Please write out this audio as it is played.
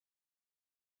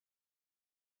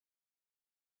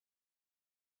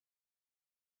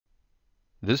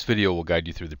This video will guide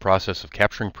you through the process of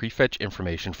capturing prefetch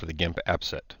information for the GIMP app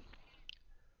set.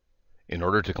 In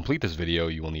order to complete this video,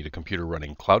 you will need a computer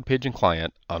running Cloudpaging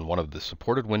client on one of the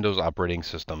supported Windows operating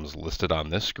systems listed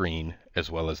on this screen, as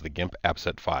well as the GIMP app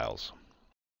set files.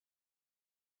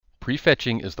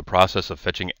 Prefetching is the process of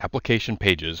fetching application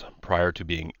pages prior to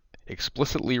being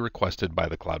explicitly requested by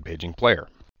the Cloudpaging player.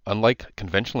 Unlike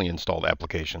conventionally installed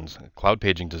applications,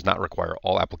 Cloudpaging does not require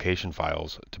all application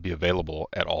files to be available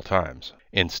at all times.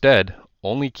 Instead,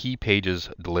 only key pages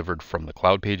delivered from the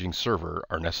Cloudpaging server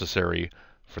are necessary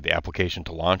for the application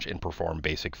to launch and perform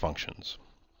basic functions.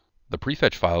 The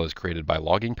prefetch file is created by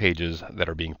logging pages that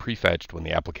are being prefetched when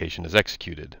the application is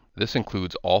executed. This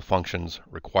includes all functions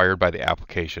required by the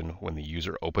application when the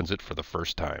user opens it for the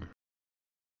first time.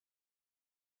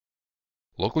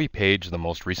 Locally page the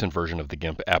most recent version of the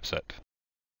GIMP app set.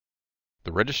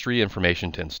 The registry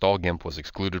information to install GIMP was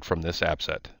excluded from this app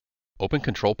set. Open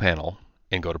Control Panel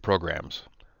and go to Programs.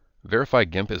 Verify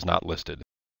GIMP is not listed.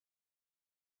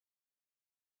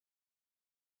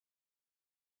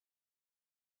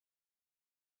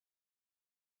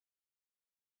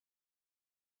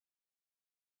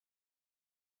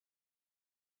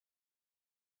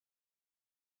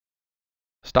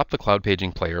 Stop the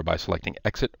Cloudpaging player by selecting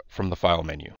Exit from the File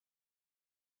menu.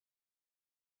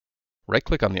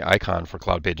 Right-click on the icon for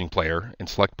Cloudpaging player and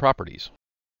select Properties.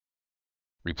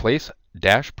 Replace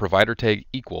 -provider tag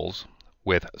equals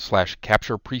with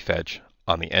 /capture prefetch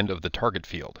on the end of the target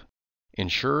field.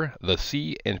 Ensure the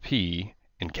C and P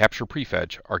in capture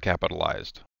prefetch are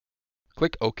capitalized.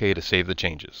 Click OK to save the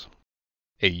changes.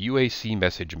 A UAC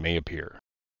message may appear.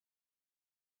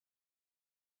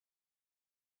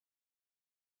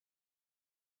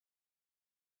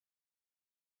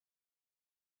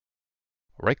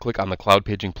 Right-click on the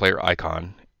Cloudpaging player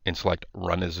icon and select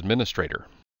Run as Administrator.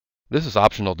 This is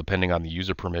optional depending on the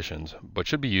user permissions, but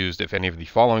should be used if any of the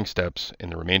following steps in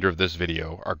the remainder of this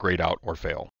video are grayed out or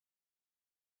fail.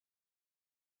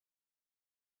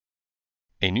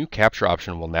 A new capture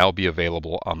option will now be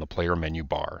available on the player menu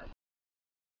bar.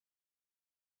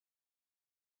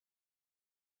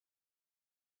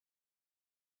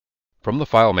 From the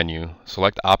File menu,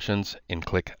 select Options and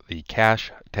click the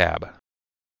Cache tab.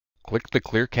 Click the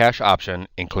Clear Cache option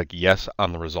and click Yes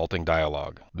on the resulting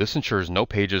dialog. This ensures no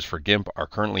pages for GIMP are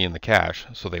currently in the cache,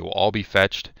 so they will all be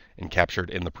fetched and captured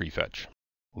in the prefetch.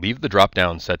 Leave the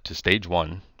drop-down set to Stage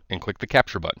 1 and click the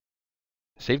Capture button.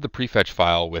 Save the prefetch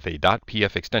file with a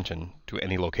 .pf extension to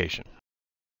any location.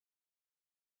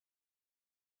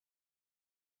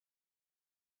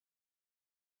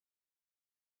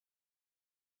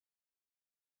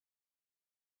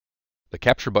 The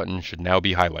Capture button should now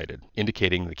be highlighted,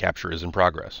 indicating the capture is in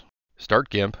progress. Start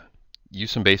GIMP,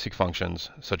 use some basic functions,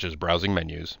 such as browsing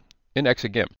menus, and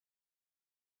exit GIMP.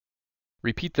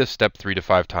 Repeat this step 3 to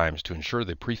 5 times to ensure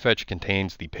the prefetch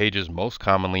contains the pages most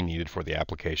commonly needed for the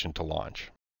application to launch.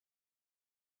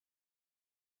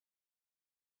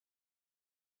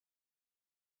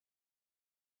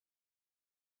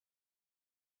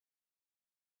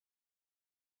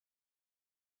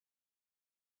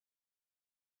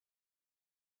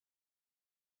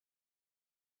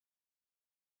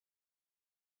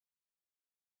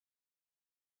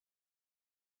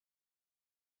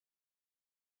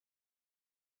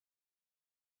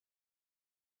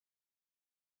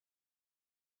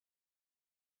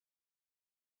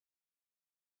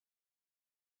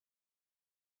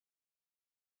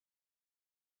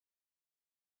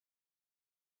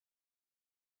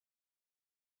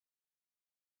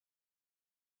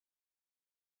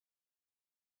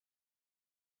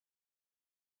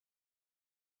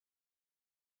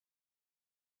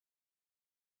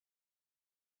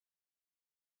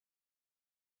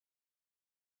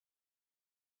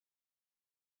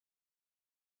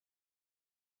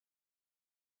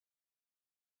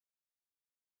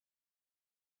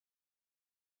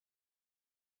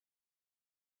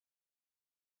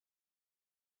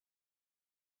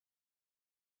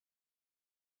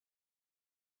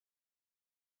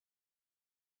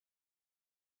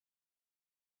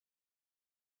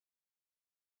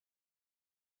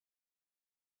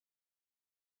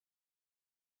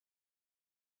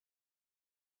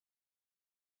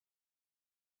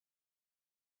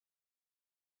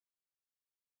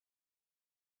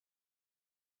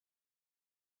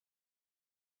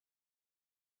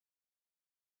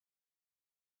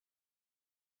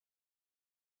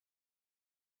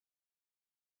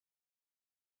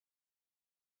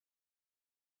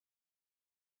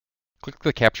 Click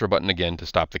the Capture button again to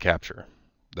stop the capture.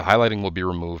 The highlighting will be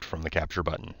removed from the Capture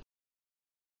button.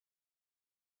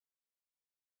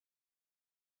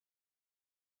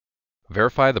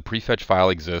 Verify the Prefetch file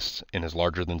exists and is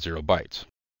larger than 0 bytes.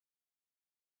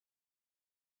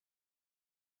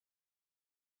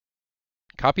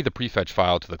 Copy the Prefetch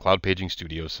file to the Cloudpaging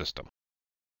Studio system.